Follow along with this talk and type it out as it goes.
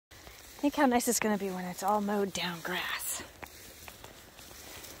Think how nice it's going to be when it's all mowed down grass.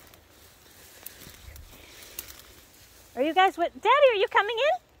 Are you guys with Daddy? Are you coming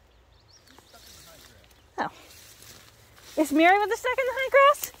in? Oh. Is Mary with the stuck in the high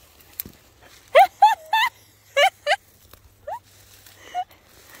grass?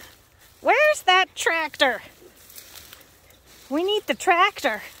 Where's that tractor? We need the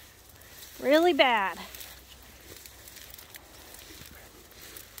tractor really bad.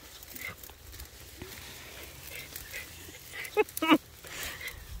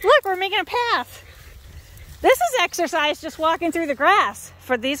 Look, we're making a path. This is exercise just walking through the grass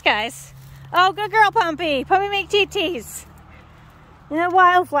for these guys. Oh, good girl, Pumpy. Pumpy make TTs. You know,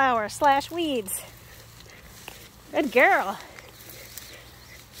 wildflowers / weeds. Good girl.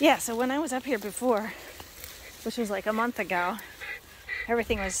 Yeah, so when I was up here before, which was like a month ago,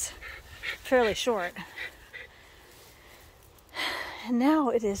 everything was fairly short. And now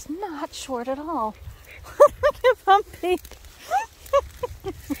it is not short at all. Look at Pumpy.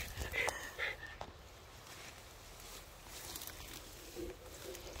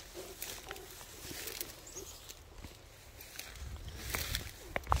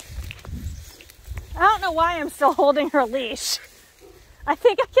 I don't know why I'm still holding her leash. I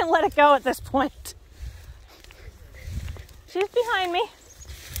think I can let it go at this point. She's behind me.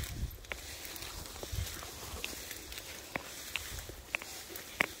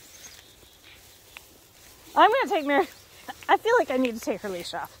 I'm going to take Mary. I feel like I need to take her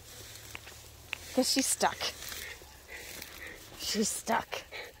leash off. Because she's stuck. She's stuck.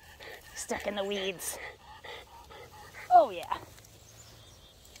 Stuck in the weeds. Oh, yeah.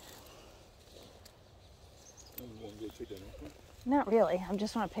 Not really. I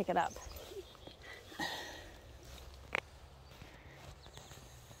just want to pick it up.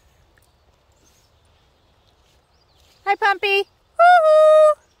 Hi, Pumpy.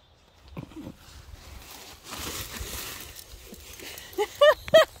 Woohoo!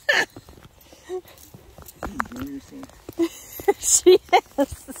 She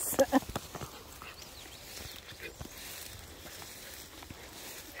is.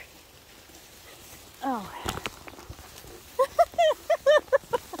 Oh.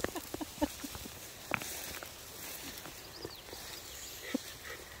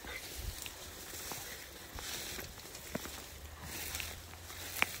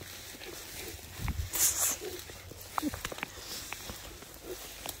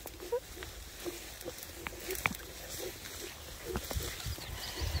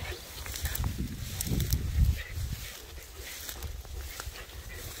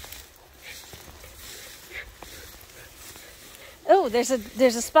 Oh, there's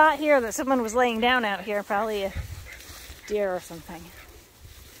a spot here that someone was laying down out here, probably a deer or something.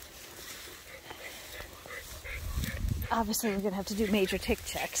 Obviously, we're gonna have to do major tick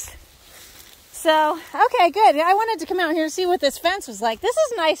checks. So, okay, good. I wanted to come out here and see what this fence was like. This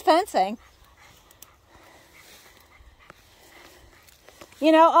is nice fencing.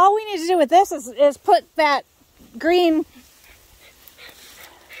 You know, all we need to do with this is put that green,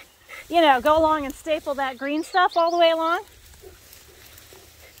 you know, go along and staple that green stuff all the way along.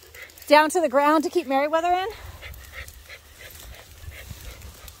 Down to the ground to keep Merriweather in.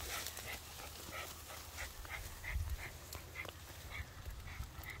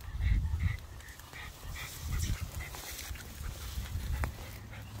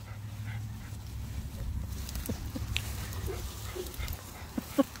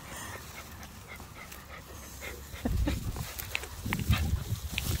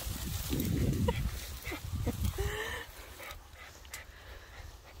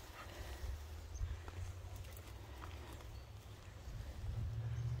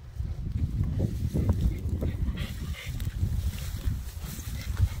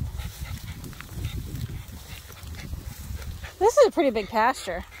 This is a pretty big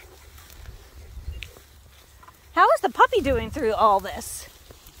pasture. How is the puppy doing through all this?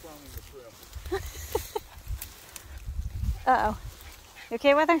 Uh-oh. You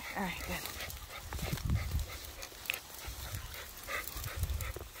okay with her? All right,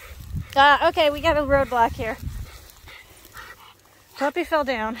 good. Okay, we got a roadblock here. Puppy fell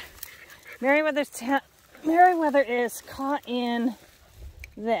down. Merriweather is caught in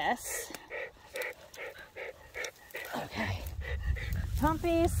this. Okay.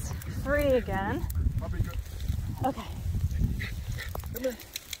 Pumpy's free again. Puppy, good. Okay. Come here.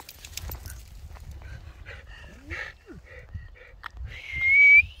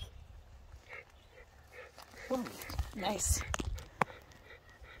 Nice.